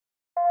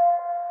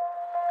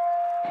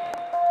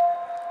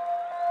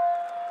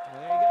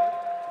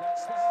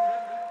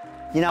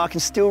You know, I can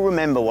still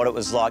remember what it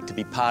was like to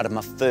be part of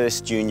my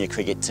first junior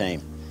cricket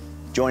team,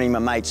 joining my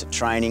mates at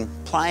training,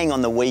 playing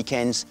on the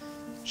weekends,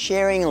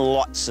 sharing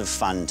lots of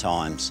fun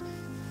times.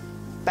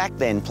 Back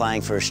then,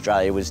 playing for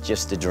Australia was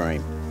just a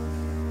dream.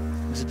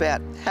 It was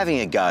about having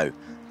a go,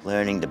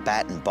 learning to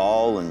bat and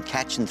bowl and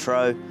catch and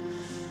throw.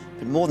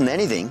 But more than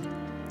anything,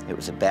 it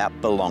was about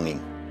belonging.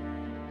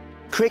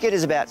 Cricket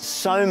is about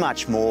so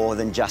much more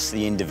than just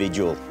the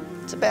individual.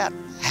 It's about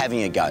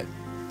having a go,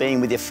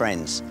 being with your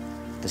friends,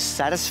 the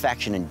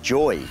satisfaction and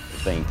joy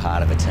of being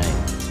part of a team.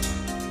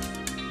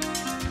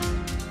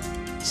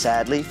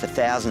 Sadly, for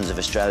thousands of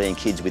Australian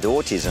kids with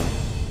autism,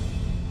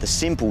 the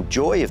simple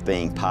joy of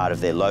being part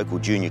of their local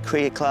junior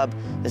cricket club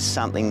is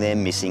something they're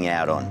missing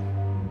out on.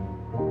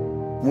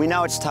 We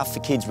know it's tough for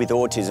kids with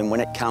autism when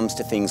it comes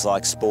to things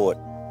like sport.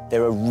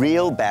 There are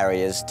real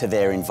barriers to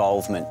their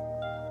involvement.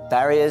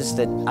 Barriers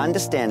that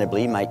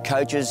understandably make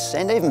coaches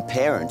and even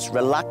parents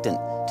reluctant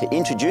to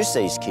introduce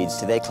these kids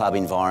to their club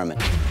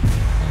environment.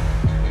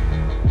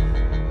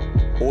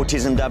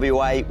 Autism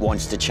WA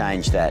wants to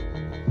change that.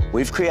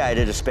 We've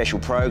created a special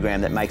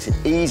program that makes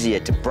it easier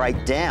to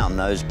break down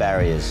those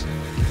barriers.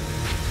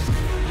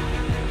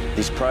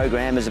 This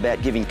program is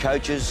about giving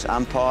coaches,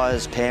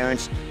 umpires,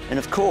 parents, and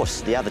of course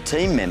the other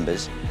team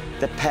members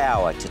the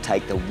power to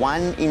take the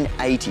 1 in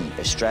 80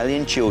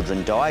 Australian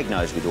children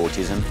diagnosed with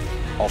autism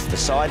off the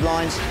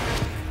sidelines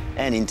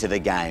and into the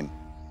game.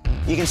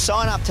 You can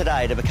sign up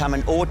today to become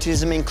an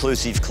autism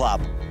inclusive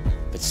club,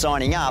 but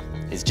signing up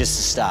is just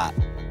the start.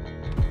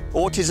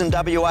 Autism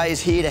WA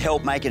is here to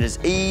help make it as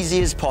easy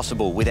as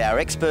possible. With our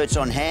experts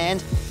on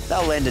hand,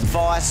 they'll lend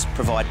advice,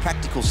 provide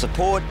practical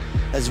support,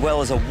 as well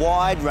as a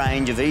wide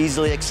range of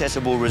easily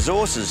accessible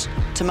resources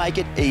to make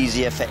it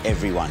easier for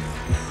everyone.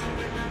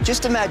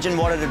 Just imagine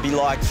what it'd be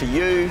like for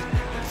you,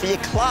 for your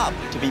club,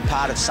 to be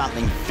part of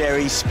something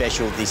very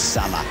special this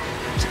summer.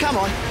 So come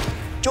on,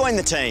 join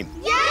the team.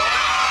 Yeah!